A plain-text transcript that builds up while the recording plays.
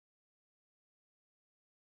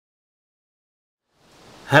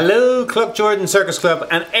Hello Cloughjordan Circus Club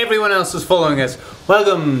and everyone else who's following us.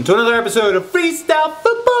 Welcome to another episode of Freestyle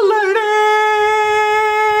Football Learning!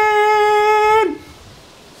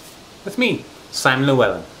 With me, Simon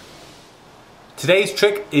Llewellyn. Today's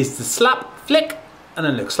trick is the slap flick and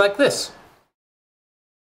it looks like this.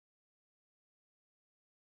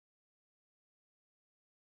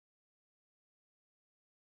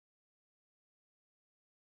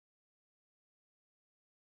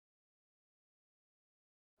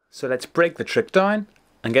 So let's break the trick down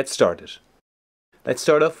and get started. Let's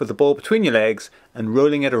start off with the ball between your legs and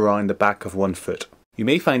rolling it around the back of one foot. You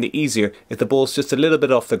may find it easier if the ball's just a little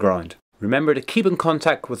bit off the ground. Remember to keep in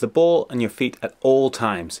contact with the ball and your feet at all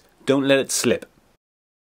times. Don't let it slip.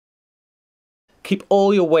 Keep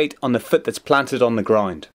all your weight on the foot that's planted on the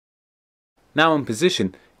ground. Now in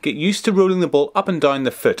position, get used to rolling the ball up and down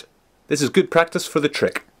the foot. This is good practice for the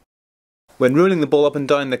trick. When rolling the ball up and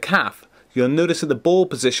down the calf, you'll notice that the ball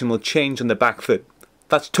position will change on the back foot.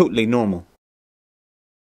 That's totally normal.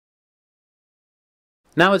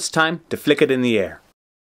 Now it's time to flick it in the air.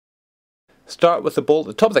 Start with the ball at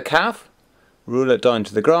the top of the calf, roll it down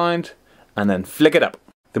to the ground, and then flick it up.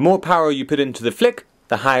 The more power you put into the flick,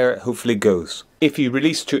 the higher it hopefully goes. If you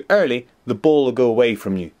release too early, the ball will go away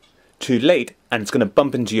from you. Too late, and it's going to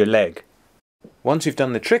bump into your leg. Once you've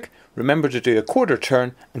done the trick, remember to do a quarter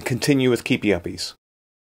turn and continue with keepy-uppies.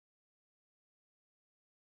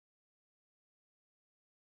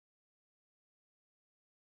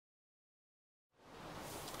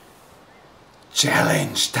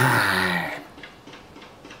 Challenge time!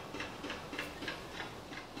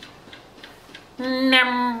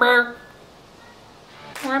 Number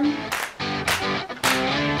 1.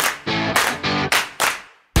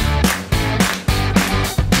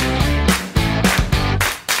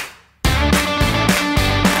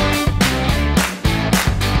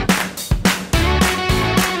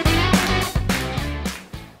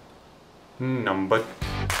 Number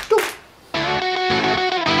 2.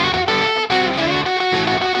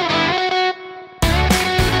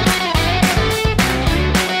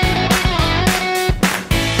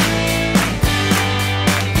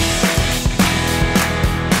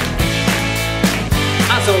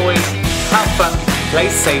 As always, have fun, play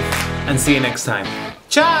safe, and see you next time.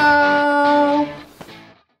 Ciao!